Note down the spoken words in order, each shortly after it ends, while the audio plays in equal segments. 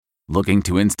Looking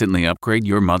to instantly upgrade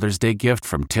your Mother's Day gift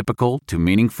from typical to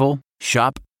meaningful?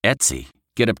 Shop Etsy.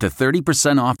 Get up to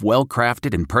 30% off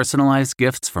well-crafted and personalized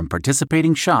gifts from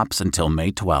participating shops until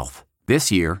May 12th. This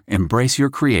year, embrace your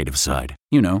creative side.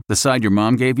 You know, the side your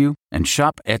mom gave you. And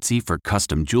shop Etsy for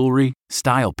custom jewelry,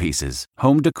 style pieces,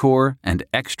 home decor, and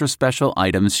extra special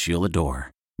items she'll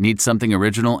adore. Need something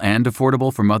original and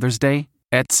affordable for Mother's Day?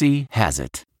 Etsy has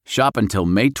it. Shop until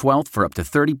May 12th for up to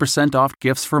 30% off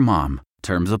gifts for mom.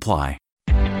 Terms apply.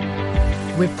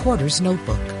 Reporter's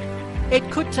Notebook. It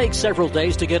could take several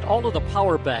days to get all of the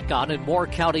power back on in Moore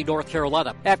County, North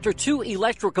Carolina, after 2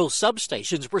 electrical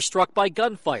substations were struck by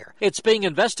gunfire. It's being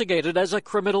investigated as a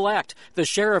criminal act. The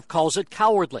sheriff calls it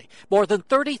cowardly. More than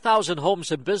 30,000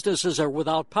 homes and businesses are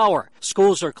without power.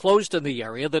 Schools are closed in the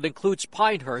area that includes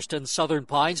Pinehurst and Southern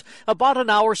Pines, about an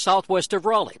hour southwest of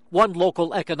Raleigh. One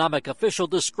local economic official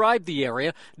described the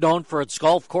area, known for its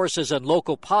golf courses and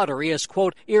local pottery, as,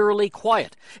 quote, eerily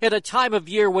quiet, at a time of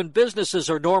year when businesses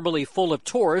are normally full of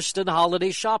tourists and holiday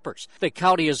shoppers. The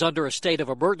county is under a state of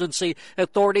emergency.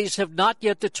 Authorities have not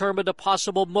yet determined a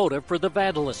possible motive for the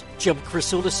vandalism. Jim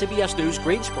Crisula, CBS News,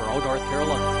 Greensboro, North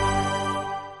Carolina.